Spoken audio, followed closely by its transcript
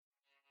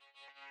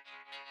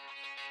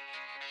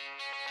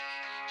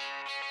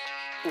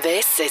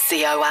This is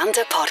the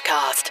Oanda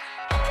Podcast.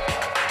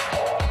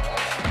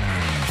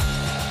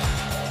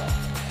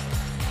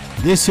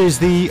 This is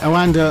the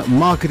Oanda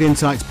Market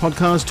Insights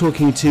Podcast,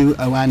 talking to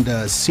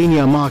Oanda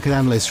senior market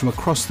analysts from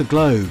across the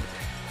globe.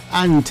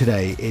 And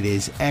today it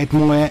is Ed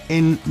Moyer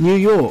in New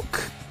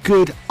York.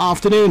 Good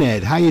afternoon,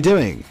 Ed. How are you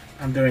doing?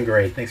 I'm doing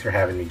great. Thanks for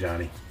having me,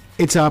 Johnny.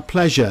 It's our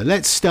pleasure.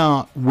 Let's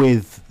start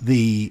with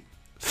the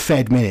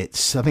Fed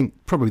minutes. I think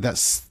probably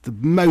that's the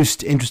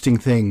most interesting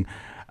thing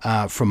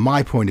from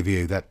my point of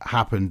view that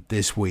happened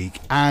this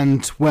week.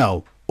 And,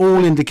 well,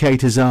 all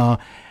indicators are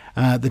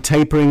the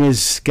tapering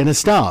is going to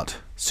start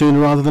sooner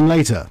rather than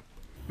later.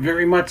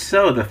 Very much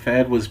so. The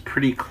Fed was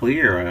pretty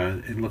clear.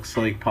 It looks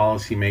like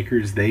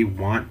policymakers, they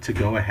want to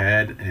go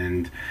ahead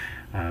and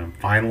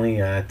finally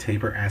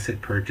taper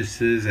asset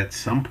purchases at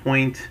some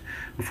point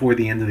before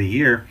the end of the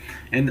year.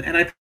 And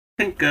I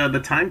think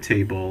the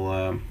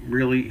timetable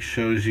really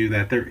shows you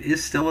that there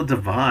is still a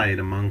divide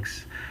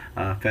amongst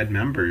Fed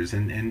members,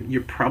 and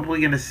you're probably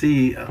going to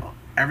see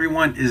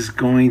everyone is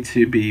going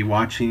to be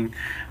watching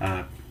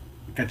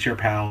Fed Chair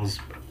Powell's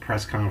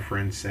press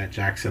conference at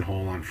Jackson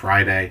Hole on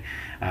Friday.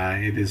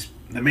 It is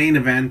the main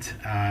event.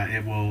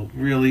 It will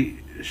really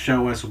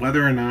show us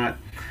whether or not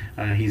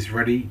he's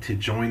ready to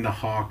join the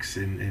hawks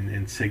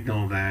and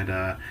signal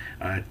that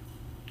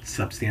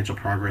substantial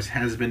progress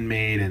has been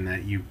made and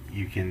that you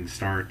can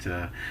start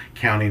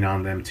counting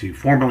on them to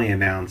formally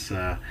announce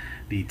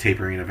the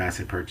tapering of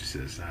asset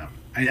purchases.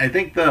 I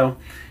think, though,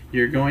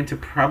 you're going to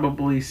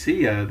probably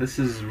see this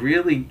is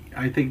really,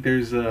 I think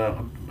there's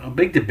a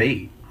big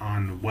debate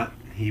on what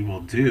he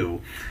will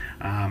do.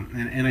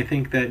 And I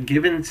think that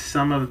given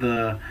some of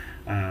the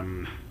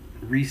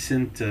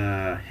recent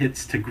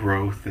hits to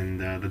growth and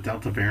the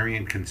Delta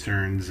variant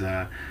concerns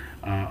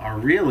are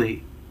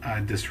really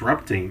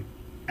disrupting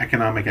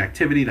economic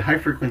activity, the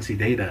high-frequency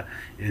data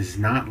is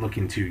not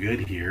looking too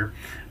good here.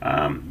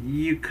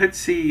 You could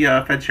see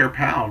Fed Chair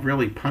Powell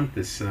really punt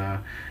this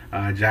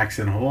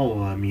Jackson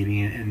Hole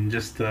meeting and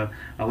just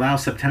allow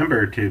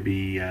September to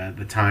be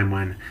the time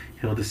when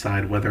he'll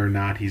decide whether or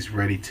not he's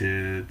ready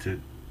to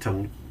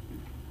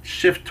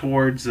shift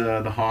towards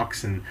the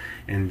hawks and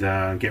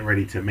get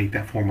ready to make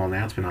that formal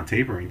announcement on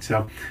tapering.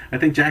 So I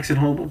think Jackson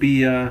Hole will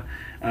be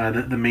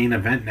the main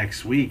event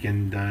next week,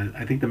 and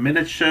I think the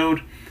minutes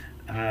showed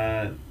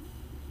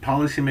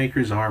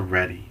policymakers are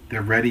ready.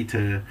 They're ready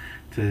to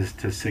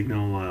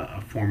signal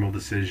a formal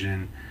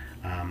decision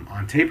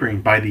on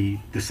tapering by the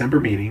December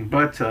meeting.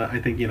 But I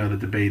think the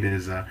debate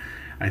is.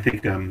 I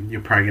think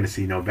you're probably going to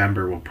see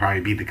November will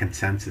probably be the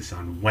consensus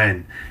on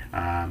when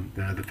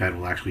the Fed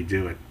will actually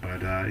do it.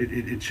 But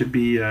it should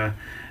be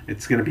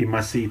it's going to be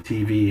must-see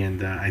TV,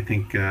 and I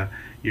think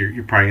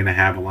you're probably going to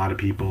have a lot of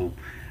people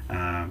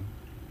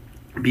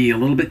be a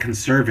little bit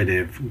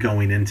conservative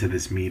going into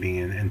this meeting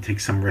and take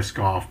some risk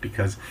off,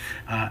 because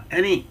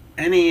any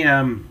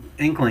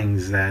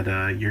inklings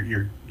that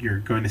you're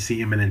going to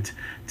see imminent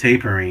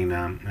tapering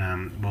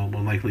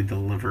will likely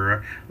deliver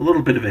a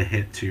little bit of a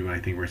hit to, I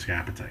think, risk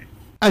appetite.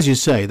 As you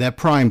say, they're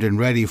primed and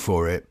ready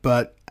for it,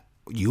 but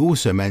you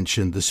also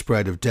mentioned the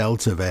spread of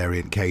Delta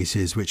variant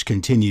cases, which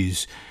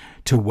continues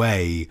to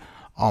weigh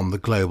on the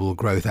global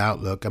growth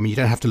outlook. I mean, you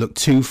don't have to look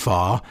too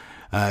far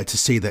to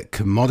see that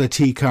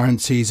commodity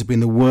currencies have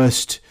been the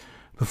worst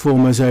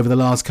performers over the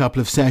last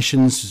couple of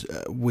sessions.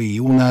 We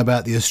all know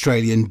about the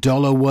Australian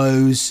dollar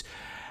woes,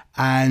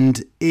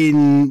 and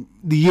in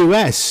the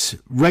US,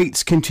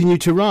 rates continue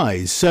to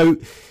rise. So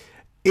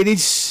it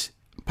is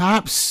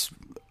perhaps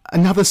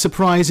another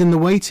surprise in the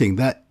waiting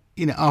that,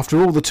 after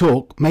all the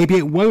talk, maybe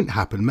it won't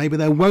happen. Maybe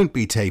there won't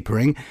be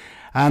tapering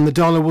and the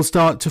dollar will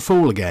start to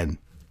fall again.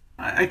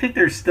 I think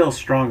there's still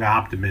strong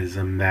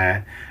optimism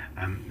that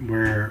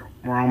we're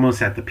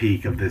almost at the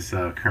peak of this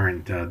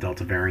current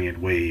Delta variant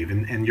wave,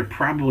 and you're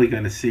probably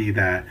going to see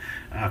that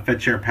Fed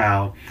Chair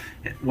Powell,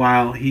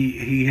 while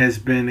he has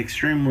been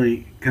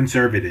extremely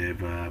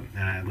conservative,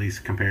 at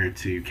least compared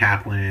to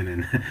Kaplan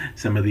and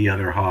some of the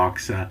other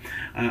hawks,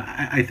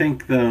 I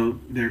think, though,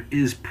 there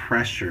is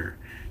pressure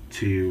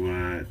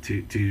to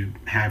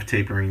have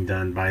tapering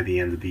done by the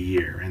end of the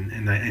year,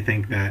 and I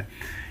think that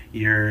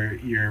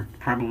you're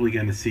probably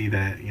going to see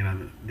that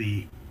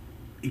the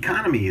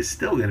economy is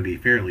still going to be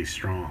fairly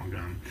strong.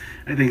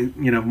 I think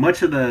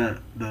much of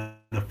the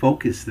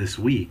focus this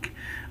week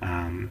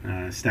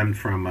stemmed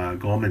from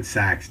Goldman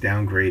Sachs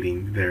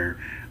downgrading their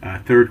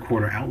third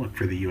quarter outlook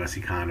for the U.S.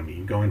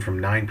 economy, going from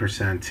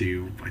 9%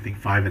 to I think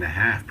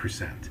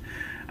 5.5%,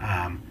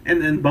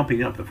 and then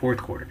bumping up the fourth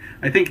quarter.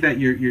 I think that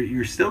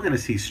you're still going to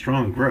see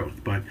strong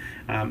growth, but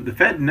the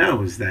Fed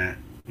knows that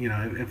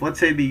if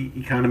let's say the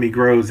economy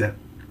grows at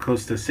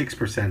close to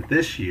 6%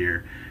 this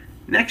year,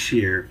 next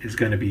year is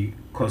going to be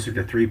closer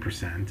to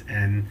 3%.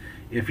 And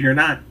if you're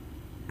not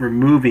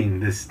removing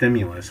this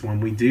stimulus,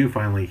 when we do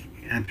finally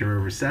enter a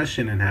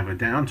recession and have a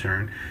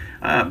downturn,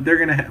 they're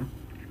going to have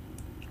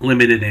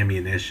limited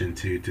ammunition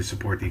to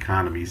support the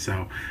economy.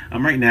 So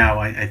right now,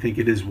 I think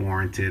it is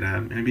warranted. I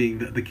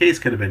mean, the case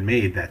could have been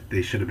made that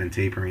they should have been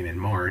tapering in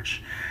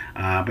March,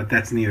 but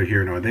that's neither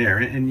here nor there.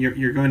 And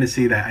you're going to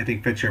see that. I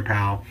think Fed Chair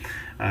Powell,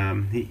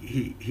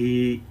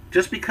 he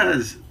just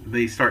because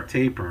they start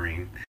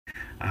tapering,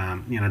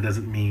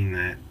 doesn't mean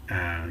that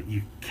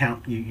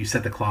you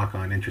set the clock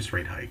on interest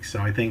rate hikes.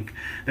 So I think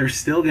there's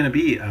still going to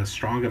be a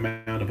strong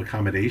amount of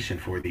accommodation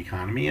for the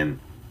economy, and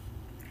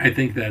I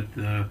think that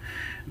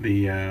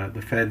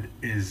the Fed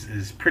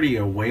is pretty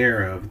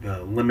aware of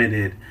the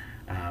limited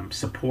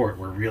support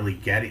we're really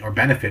getting, or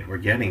benefit we're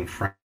getting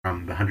from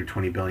the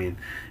 $120 billion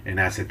in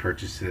asset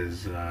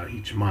purchases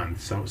each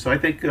month. So I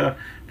think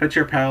Fed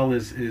Chair Powell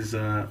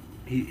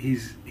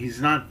he's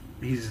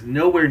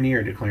nowhere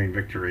near declaring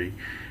victory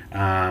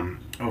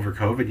over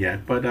COVID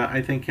yet, but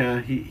I think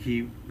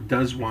he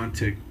does want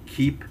to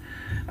keep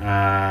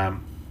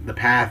the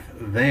path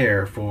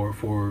there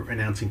for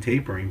announcing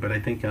tapering, but I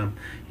think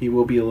he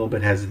will be a little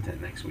bit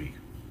hesitant next week.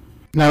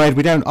 Now, Ed,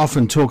 we don't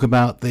often talk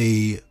about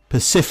the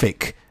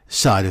Pacific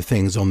side of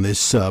things on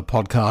this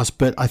podcast,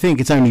 but I think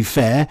it's only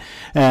fair.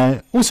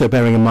 Also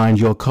bearing in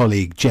mind your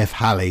colleague Jeff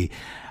Halley,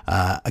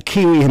 a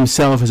Kiwi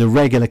himself, as a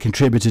regular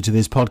contributor to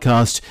this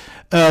podcast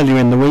earlier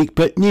in the week.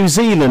 But New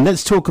Zealand,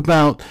 let's talk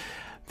about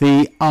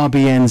the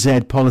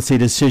RBNZ policy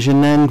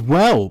decision. And,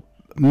 well,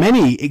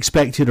 many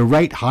expected a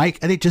rate hike,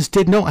 and it just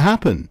did not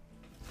happen.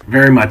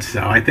 Very much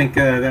so. I think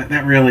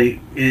that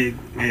really it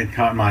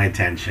caught my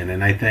attention,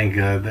 and I think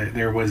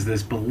there was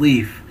this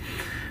belief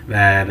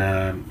that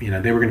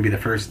they were going to be the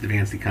first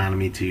advanced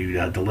economy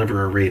to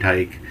deliver a rate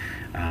hike,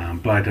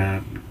 but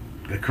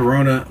the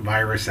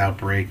coronavirus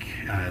outbreak,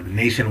 the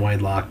nationwide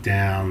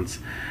lockdowns,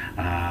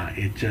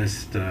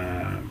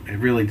 it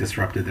really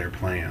disrupted their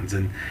plans,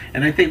 and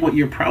I think what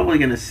you're probably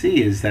going to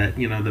see is that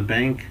the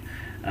bank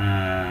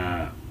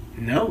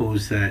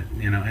knows that,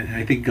 and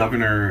I think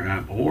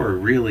Governor Orr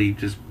really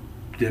just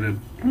did a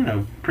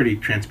pretty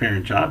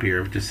transparent job here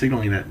of just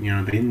signaling that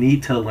they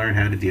need to learn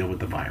how to deal with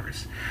the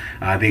virus.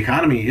 The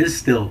economy is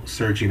still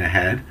surging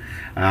ahead.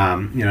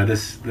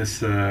 This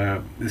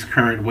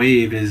current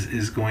wave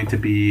is going to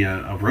be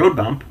a road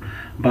bump,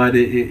 but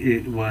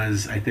it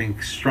was, I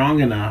think,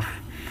 strong enough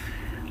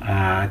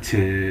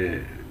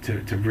to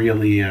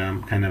really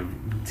kind of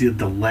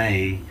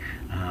delay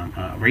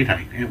a rate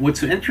hike. And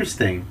what's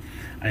interesting,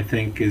 I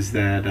think, is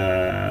that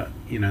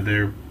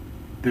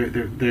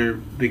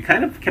they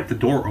kind of kept the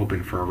door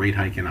open for a rate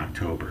hike in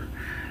October,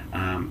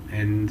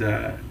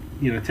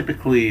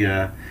 typically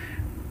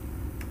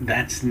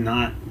that's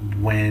not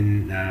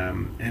when,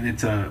 and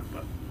it's a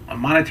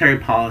monetary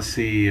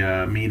policy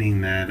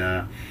meeting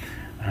that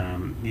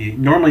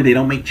normally they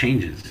don't make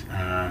changes.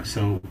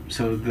 So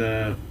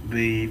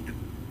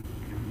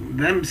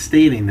them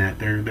stating that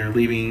they're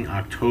leaving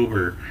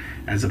October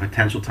as a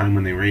potential time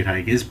when they rate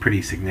hike is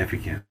pretty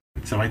significant.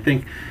 So I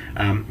think,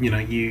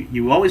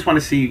 you always want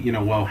to see,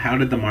 well, how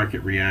did the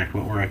market react?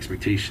 What were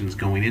expectations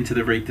going into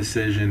the rate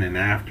decision and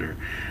after?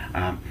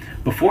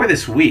 Before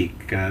this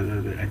week,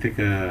 I think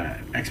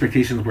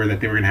expectations were that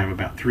they were going to have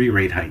about 3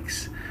 rate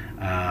hikes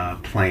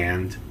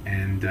planned,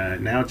 and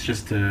now it's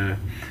just to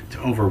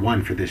over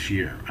 1 for this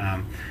year.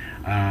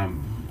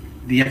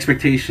 The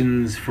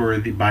expectations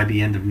by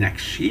the end of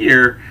next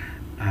year,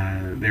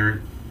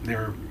 they're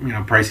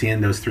pricing in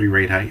those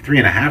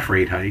 3.5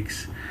 rate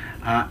hikes.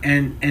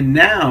 And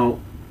now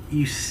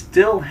you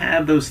still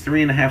have those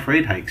 3.5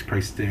 rate hikes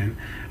priced in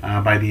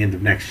by the end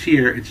of next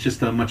year. It's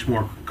just a much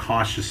more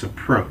cautious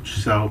approach.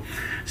 So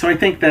I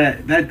think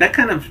that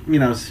kind of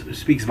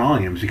speaks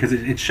volumes, because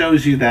it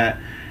shows you that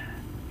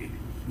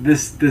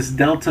this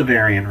Delta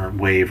variant or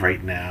wave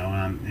right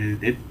now,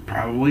 it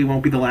probably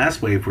won't be the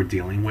last wave we're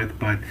dealing with,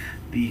 but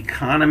the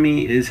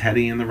economy is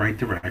heading in the right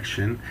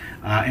direction,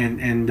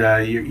 and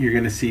you're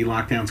going to see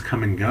lockdowns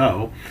come and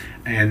go,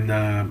 and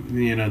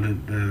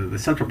the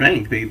central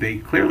bank, they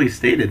clearly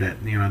stated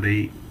that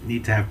they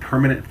need to have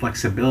permanent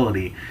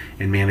flexibility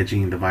in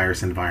managing the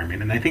virus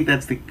environment, and I think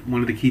that's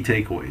one of the key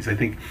takeaways. I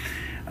think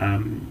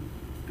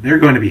they're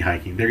going to be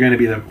hiking. They're going to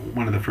be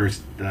one of the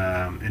first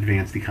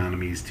advanced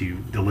economies to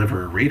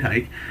deliver a rate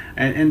hike,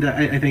 and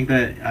I think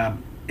that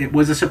it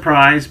was a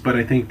surprise, but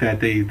I think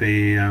that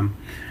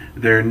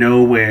they're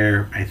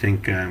nowhere, I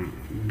think,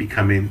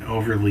 becoming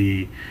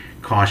overly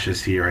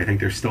cautious here. I think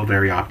they're still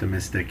very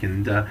optimistic,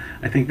 and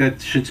I think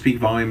that should speak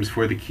volumes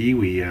for the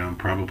Kiwi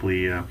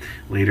probably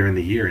later in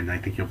the year, and I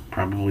think you'll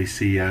probably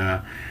see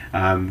that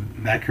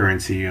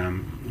currency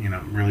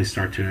really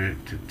start to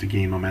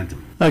gain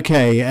momentum.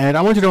 Okay, and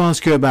I wanted to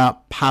ask you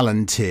about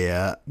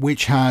Palantir,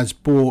 which has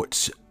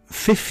bought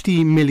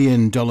 $50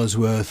 million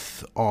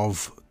worth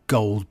of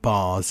gold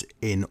bars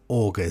in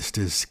August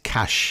as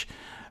cash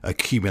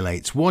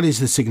accumulates. What is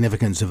the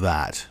significance of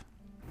that?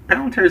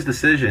 Palantir's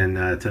decision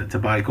to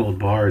buy gold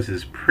bars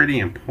is pretty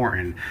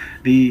important.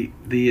 The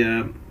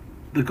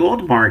the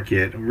gold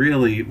market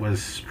really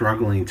was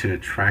struggling to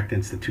attract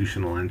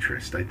institutional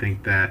interest. I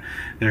think that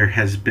there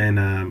has been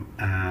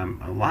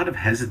a lot of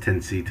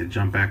hesitancy to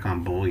jump back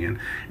on bullion,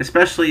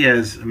 especially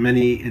as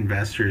many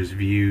investors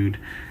viewed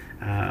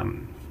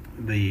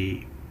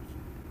the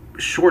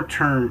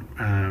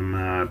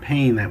short-term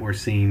pain that we're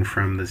seeing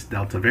from this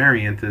Delta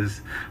variant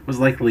was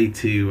likely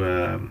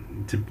to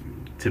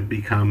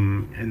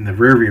become in the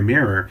rearview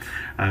mirror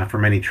for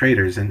many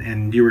traders,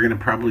 and you were going to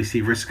probably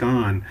see risk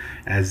on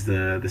as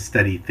the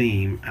steady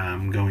theme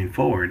going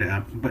forward.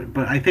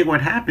 But I think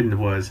what happened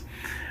was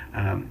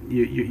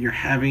you're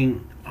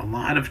having a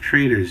lot of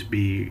traders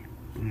be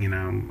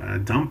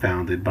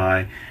dumbfounded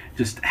by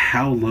just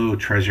how low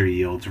Treasury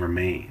yields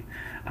remain.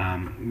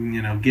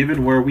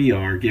 Given where we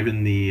are,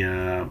 given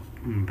the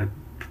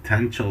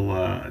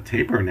potential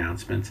taper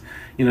announcements,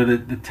 the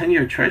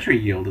 10-year Treasury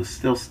yield is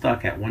still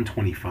stuck at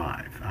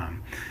 125.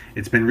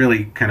 It's been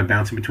really kind of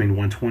bouncing between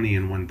 120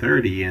 and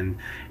 130, and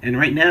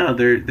right now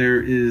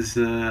there is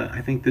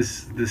I think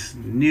this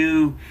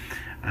new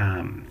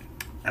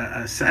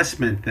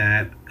assessment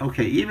that,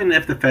 okay, even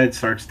if the Fed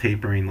starts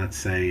tapering, let's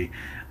say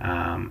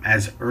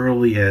as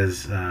early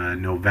as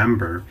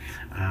November,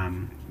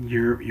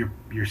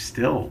 you're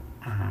still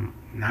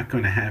not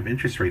going to have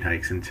interest rate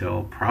hikes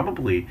until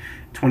probably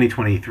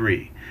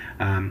 2023.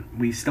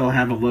 We still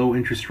have a low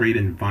interest rate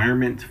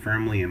environment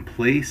firmly in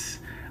place.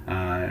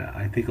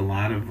 I think a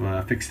lot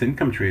of fixed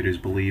income traders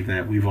believe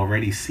that we've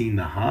already seen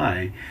the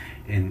high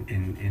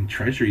in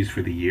treasuries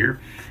for the year,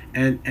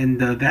 and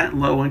that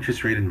low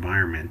interest rate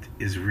environment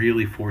is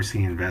really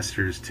forcing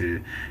investors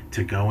to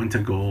go into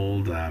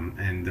gold,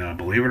 and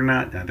believe it or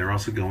not, they're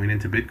also going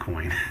into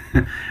Bitcoin.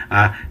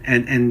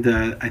 and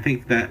I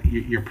think that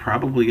you're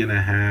probably going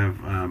to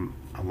have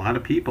a lot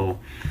of people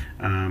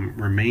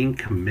remain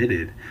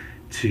committed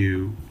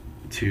to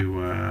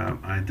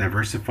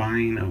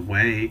diversifying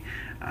away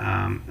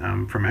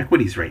from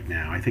equities right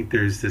now. I think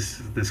there's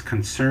this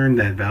concern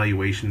that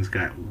valuations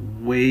got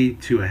way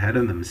too ahead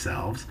of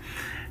themselves.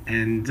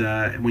 And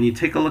when you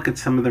take a look at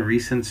some of the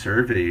recent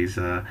surveys,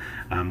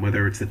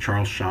 whether it's the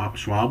Charles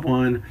Schwab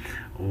one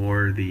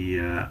or the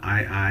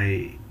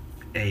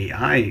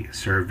IIAI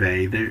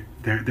survey,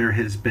 there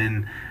has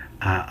been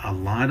a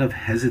lot of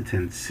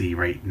hesitancy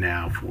right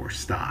now for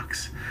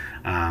stocks.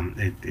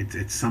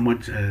 It's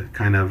somewhat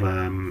kind of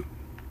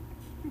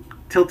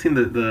tilting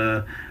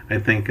the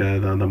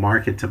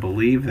market to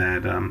believe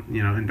that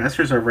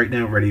investors are right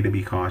now ready to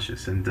be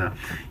cautious, and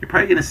you're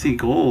probably going to see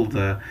gold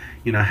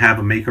have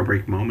a make or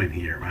break moment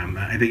here.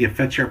 I think if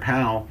Fetcher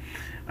Powell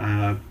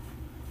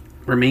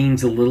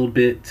remains a little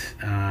bit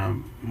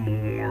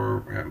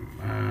more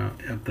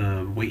of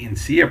the wait and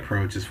see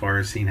approach as far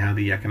as seeing how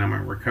the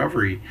economic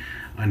recovery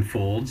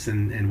unfolds,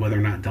 and whether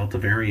or not Delta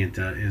variant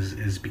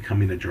is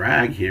becoming a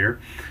drag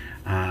here.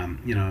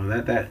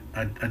 That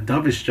a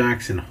dovish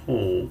Jackson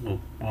hole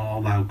will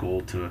allow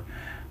gold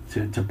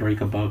to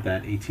break above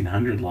that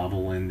 1800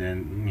 level, and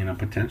then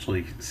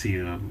potentially see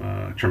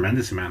a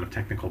tremendous amount of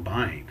technical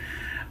buying.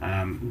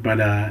 But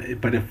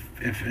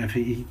if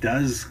he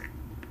does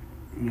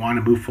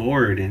want to move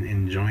forward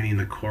in joining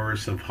the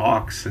chorus of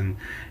hawks and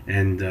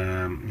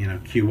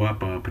queue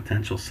up a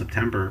potential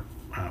September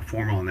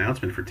formal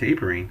announcement for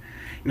tapering,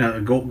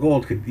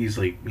 gold could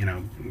easily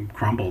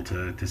crumble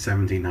to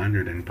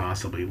 1700 and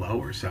possibly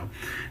lower. So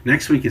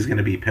next week is going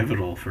to be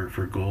pivotal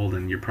for gold,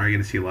 and you're probably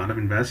going to see a lot of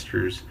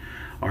investors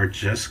are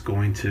just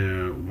going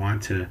to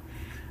want to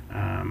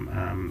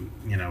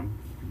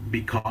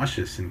be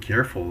cautious and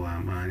careful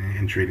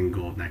in trading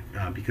gold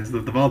because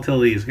the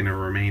volatility is going to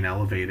remain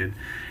elevated.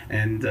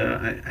 And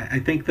I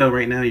think, though,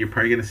 right now you're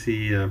probably going to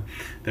see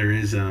there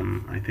is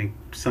I think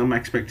some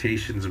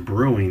expectations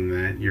brewing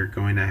that you're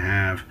going to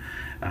have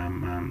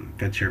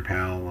Fetcher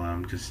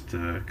Powell just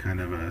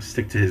kind of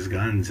stick to his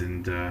guns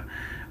and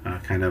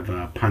kind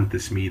of punt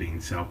this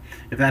meeting. So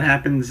if that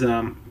happens,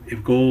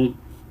 if gold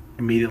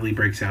immediately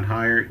breaks out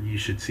higher, you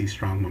should see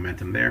strong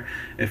momentum there.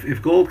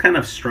 If gold kind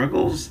of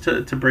struggles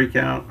to break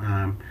out,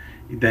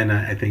 then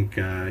I think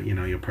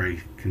you'll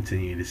probably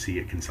continue to see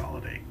it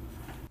consolidate.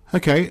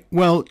 Okay,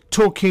 well,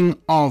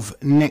 talking of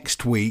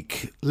next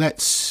week,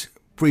 let's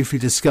briefly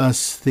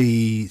discuss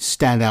the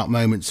standout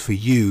moments for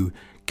you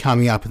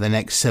coming up in the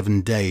next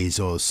 7 days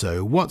or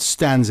so. What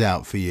stands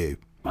out for you?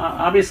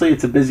 Obviously,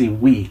 it's a busy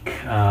week.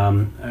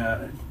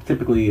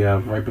 Typically,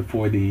 right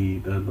before the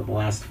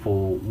last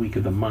full week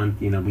of the month,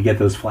 we get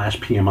those flash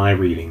PMI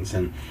readings,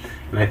 and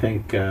I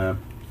think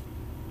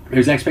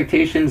there's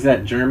expectations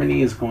that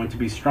Germany is going to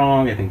be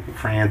strong. I think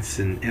France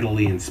and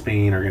Italy and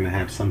Spain are going to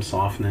have some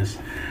softness,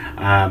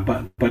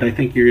 but I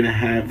think you're going to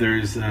have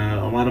there's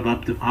a lot of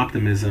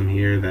optimism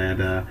here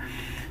that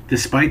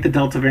despite the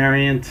Delta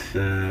variant,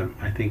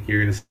 I think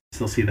you're going to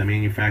still see the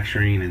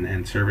manufacturing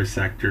and service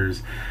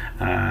sectors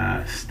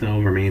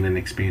still remain in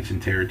expansion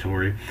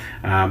territory.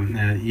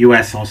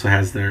 U.S. also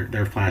has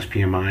their flash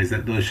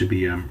PMIs. Those should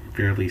be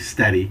fairly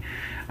steady.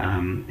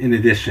 In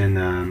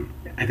addition,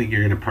 I think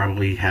you're going to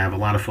probably have a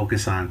lot of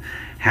focus on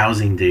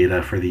housing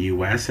data for the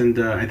U.S., and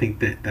I think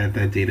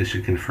that data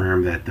should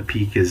confirm that the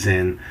peak is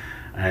in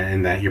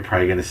and that you're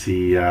probably going to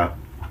see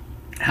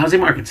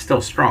housing market's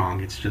still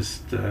strong. It's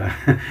just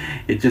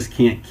it just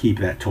can't keep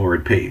that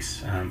torrid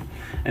pace,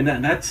 and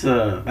that's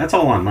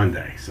all on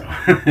Monday. So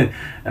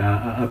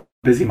a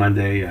busy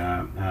Monday.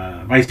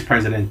 Vice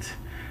President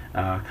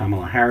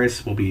Kamala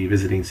Harris will be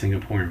visiting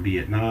Singapore and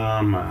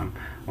Vietnam. A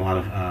lot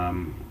of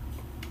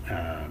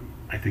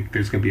I think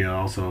there's going to be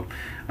also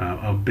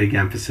a big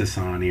emphasis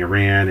on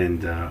Iran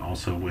and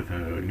also with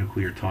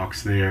nuclear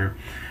talks there.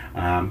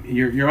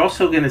 You're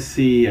also going to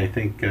see, I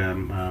think,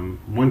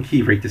 one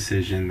key rate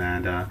decision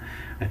that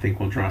I think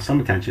will draw some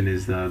attention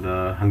is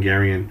the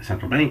Hungarian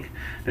Central Bank.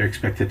 They're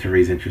expected to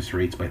raise interest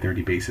rates by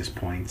 30 basis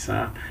points.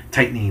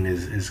 Tightening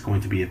is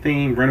going to be a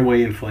theme.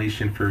 Runaway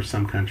inflation for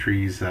some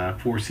countries,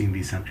 forcing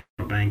these central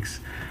banks.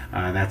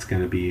 That's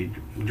going to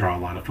draw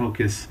a lot of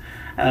focus.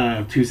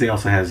 Tuesday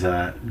also has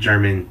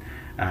German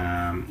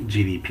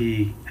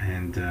GDP,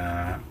 and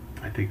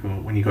I think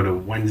when you go to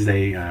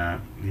Wednesday,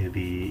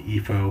 the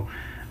IFO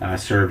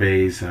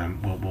surveys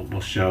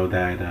will show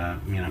that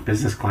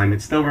business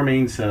climate still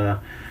remains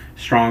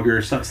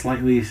stronger,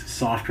 slightly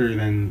softer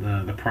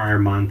than the prior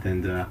month,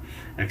 and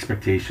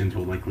expectations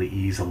will likely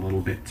ease a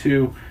little bit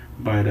too.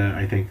 But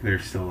I think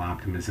there's still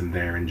optimism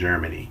there in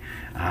Germany.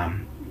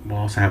 We'll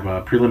also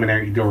have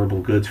preliminary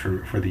durable goods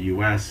for the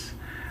U.S.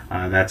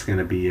 That's going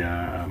to be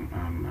a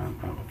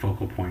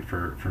focal point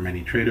for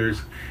many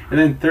traders. And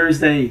then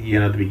Thursday,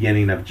 the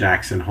beginning of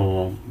Jackson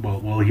Hole,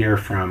 we'll hear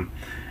from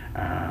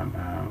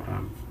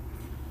a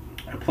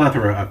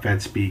plethora of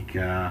Fed speak,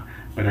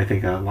 but I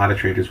think a lot of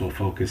traders will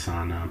focus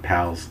on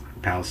Powell's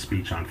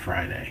speech on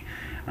Friday.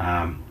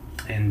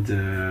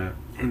 And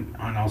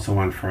also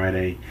on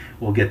Friday,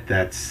 we'll get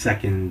that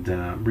second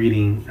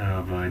reading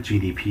of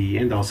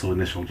GDP and also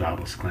initial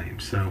jobless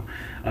claims. So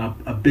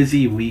a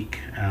busy week.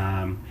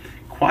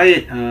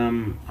 Quiet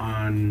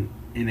in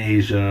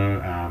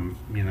Asia.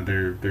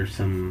 There's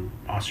some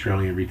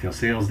Australian retail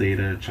sales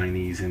data,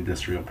 Chinese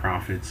industrial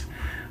profits,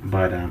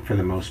 but for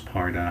the most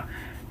part,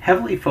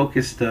 heavily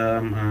focused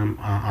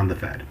on the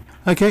Fed.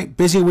 Okay,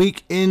 busy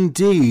week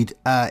indeed.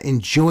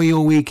 Enjoy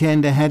your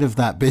weekend ahead of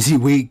that busy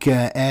week,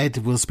 Ed.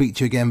 We'll speak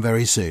to you again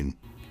very soon.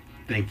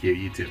 Thank you.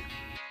 You too.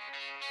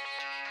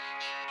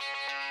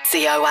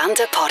 CO and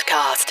a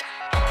podcast.